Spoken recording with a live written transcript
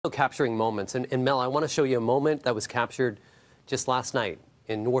Capturing moments. And Mel, I want to show you a moment that was captured just last night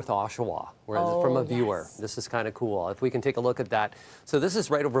in North Oshawa, from a viewer. Yes. This is kind of cool. If we can take a look at that. So this is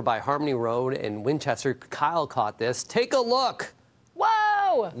right over by Harmony Road in Winchester. Kyle caught this. Take a look.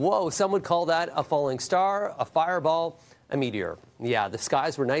 Whoa! Whoa, some would call that a falling star, a fireball, a meteor. Yeah, the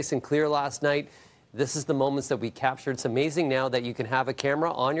skies were nice and clear last night. This is the moments that we captured. It's amazing now that you can have a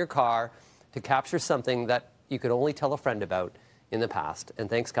camera on your car to capture something that you could only tell a friend about in the past. And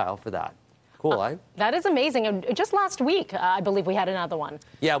thanks, Kyle, for that. Cool, eh? That is amazing. And just last week, I believe we had another one.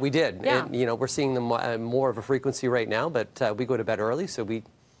 Yeah, we did. Yeah. And, you know, we're seeing them more of a frequency right now, but we go to bed early, so we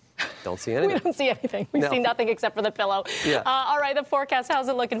don't see anything. We don't see anything. We see nothing except for the pillow. Yeah. All right, the forecast. How's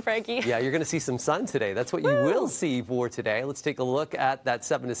it looking, Frankie? Yeah, you're going to see some sun today. That's what you will see for today. Let's take a look at that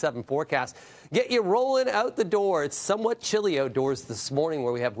 7 to 7 forecast. Get you rolling out the door. It's somewhat chilly outdoors this morning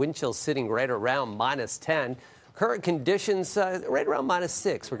where we have wind chills sitting right around -10. Current conditions right around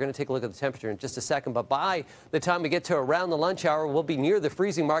 -6. We're going to take a look at the temperature in just a second. But by the time we get to around the lunch hour, we'll be near the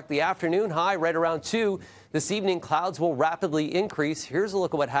freezing mark. The afternoon high right around 2. This evening, clouds will rapidly increase. Here's a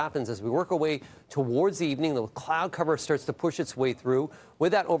look at what happens as we work our way towards the evening. The cloud cover starts to push its way through.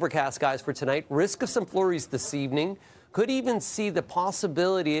 With that overcast skies for tonight, risk of some flurries this evening. Could even see the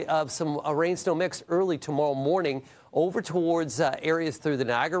possibility of a rain-snow mix early tomorrow morning over towards areas through the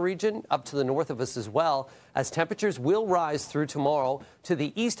Niagara region, up to the north of us as well, as temperatures will rise through tomorrow to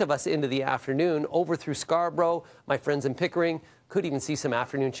the east of us into the afternoon, over through Scarborough, my friends in Pickering. Could even see some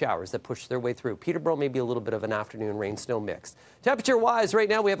afternoon showers that push their way through. Peterborough, maybe a little bit of an afternoon rain-snow mix. Temperature-wise, right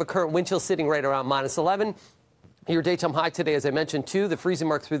now we have a current wind chill sitting right around -11. Your daytime high today, as I mentioned, 2. The freezing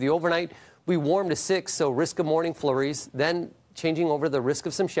mark through the overnight. We warm to 6, so risk of morning flurries. Then changing over the risk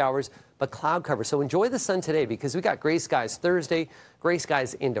of some showers, but cloud cover. So enjoy the sun today because we got gray skies Thursday, gray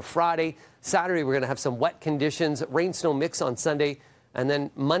skies into Friday. Saturday, we're going to have some wet conditions, rain snow mix on Sunday. And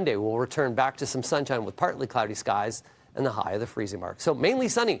then Monday, we'll return back to some sunshine with partly cloudy skies and the high of the freezing mark. So mainly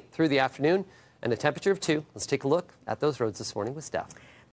sunny through the afternoon and a temperature of 2. Let's take a look at those roads this morning with Steph.